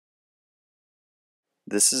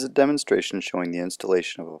This is a demonstration showing the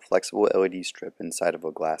installation of a flexible LED strip inside of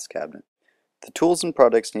a glass cabinet. The tools and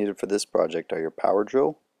products needed for this project are your power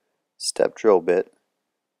drill, step drill bit,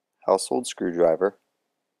 household screwdriver,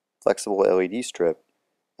 flexible LED strip,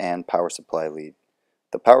 and power supply lead.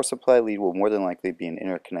 The power supply lead will more than likely be an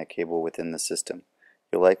interconnect cable within the system.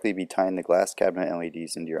 You'll likely be tying the glass cabinet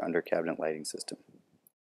LEDs into your under cabinet lighting system.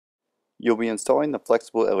 You'll be installing the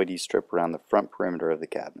flexible LED strip around the front perimeter of the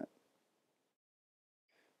cabinet.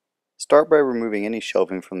 Start by removing any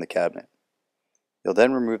shelving from the cabinet. You'll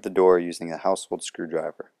then remove the door using a household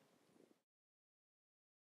screwdriver.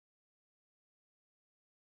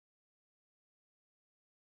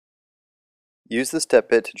 Use the step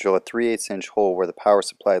bit to drill a 3/8 inch hole where the power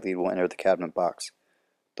supply lead will enter the cabinet box.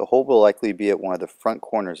 The hole will likely be at one of the front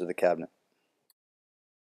corners of the cabinet.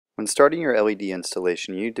 When starting your LED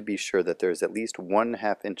installation, you need to be sure that there is at least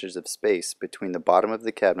 1.5 inches of space between the bottom of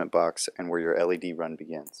the cabinet box and where your LED run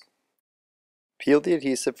begins. Peel the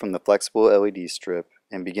adhesive from the flexible LED strip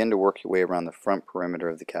and begin to work your way around the front perimeter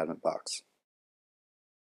of the cabinet box.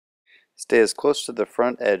 Stay as close to the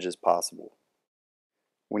front edge as possible.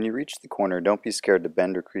 When you reach the corner, don't be scared to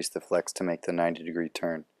bend or crease the flex to make the 90-degree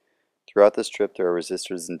turn. Throughout the strip there are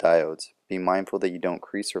resistors and diodes. Be mindful that you don't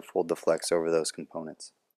crease or fold the flex over those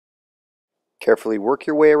components. Carefully work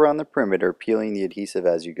your way around the perimeter, peeling the adhesive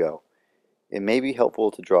as you go. It may be helpful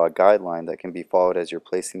to draw a guideline that can be followed as you're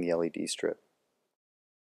placing the LED strip.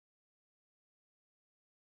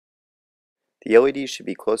 The LEDs should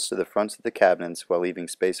be close to the fronts of the cabinets while leaving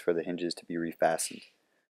space for the hinges to be refastened.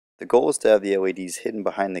 The goal is to have the LEDs hidden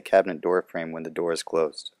behind the cabinet door frame when the door is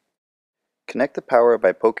closed. Connect the power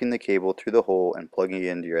by poking the cable through the hole and plugging it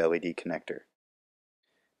into your LED connector.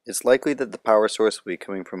 It's likely that the power source will be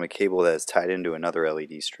coming from a cable that is tied into another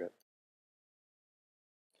LED strip.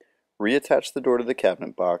 Reattach the door to the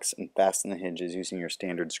cabinet box and fasten the hinges using your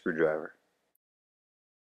standard screwdriver.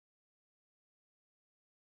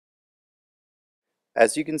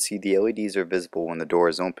 As you can see, the LEDs are visible when the door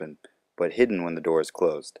is open, but hidden when the door is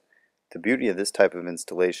closed. The beauty of this type of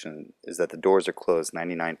installation is that the doors are closed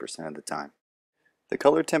 99% of the time. The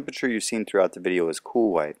color temperature you've seen throughout the video is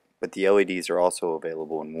cool white, but the LEDs are also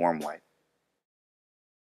available in warm white.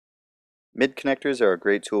 Mid connectors are a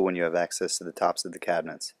great tool when you have access to the tops of the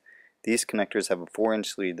cabinets. These connectors have a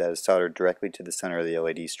 4-inch lead that is soldered directly to the center of the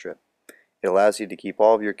LED strip. It allows you to keep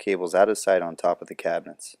all of your cables out of sight on top of the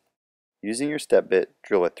cabinets. Using your step bit,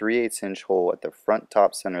 drill a 3/8 inch hole at the front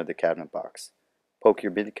top center of the cabinet box. Poke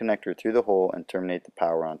your mid connector through the hole and terminate the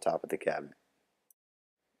power on top of the cabinet.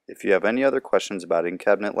 If you have any other questions about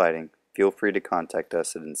in-cabinet lighting, feel free to contact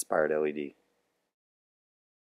us at Inspired LED.